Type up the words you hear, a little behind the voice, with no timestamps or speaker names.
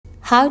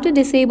How to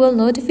disable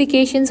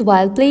notifications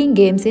while playing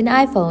games in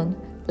iPhone.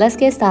 Let's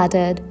get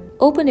started.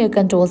 Open your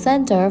control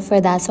center.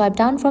 For that, swipe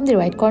down from the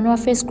right corner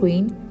of your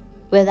screen.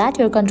 With that,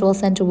 your control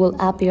center will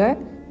appear.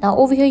 Now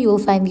over here, you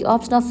will find the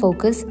option of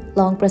focus.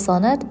 Long press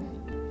on it.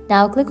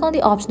 Now click on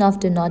the option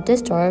of do not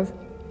disturb.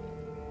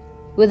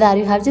 With that,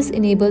 you have just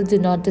enabled do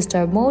not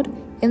disturb mode.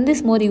 In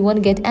this mode, you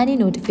won't get any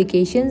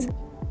notifications.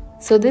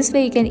 So this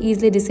way you can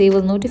easily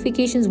disable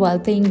notifications while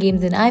playing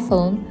games in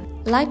iPhone.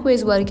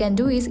 Likewise, what you can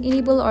do is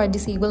enable or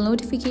disable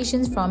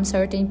notifications from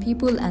certain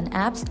people and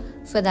apps.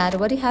 For that,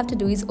 what you have to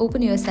do is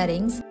open your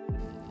settings.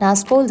 Now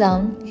scroll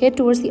down, head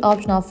towards the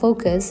option of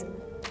focus.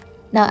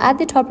 Now at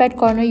the top right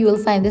corner, you will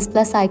find this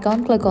plus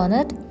icon, click on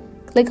it.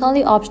 Click on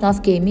the option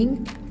of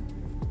gaming.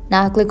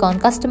 Now click on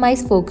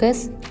customize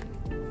focus.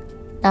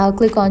 Now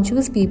click on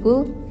choose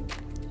people.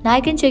 Now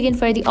I can check in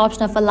for the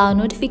option of allow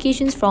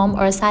notifications from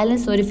or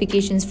silence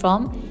notifications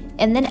from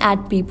and then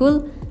add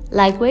people.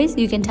 Likewise,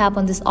 you can tap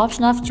on this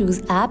option of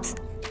choose apps.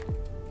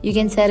 You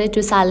can set it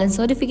to silence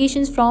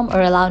notifications from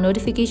or allow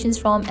notifications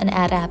from and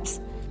add apps.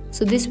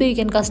 So this way you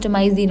can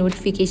customize the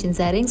notification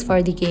settings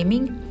for the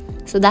gaming.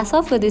 So that's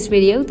all for this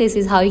video. This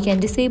is how you can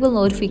disable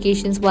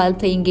notifications while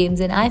playing games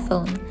in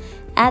iPhone.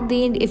 At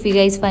the end, if you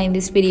guys find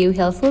this video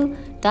helpful,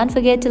 don't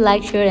forget to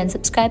like, share and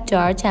subscribe to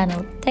our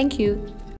channel. Thank you.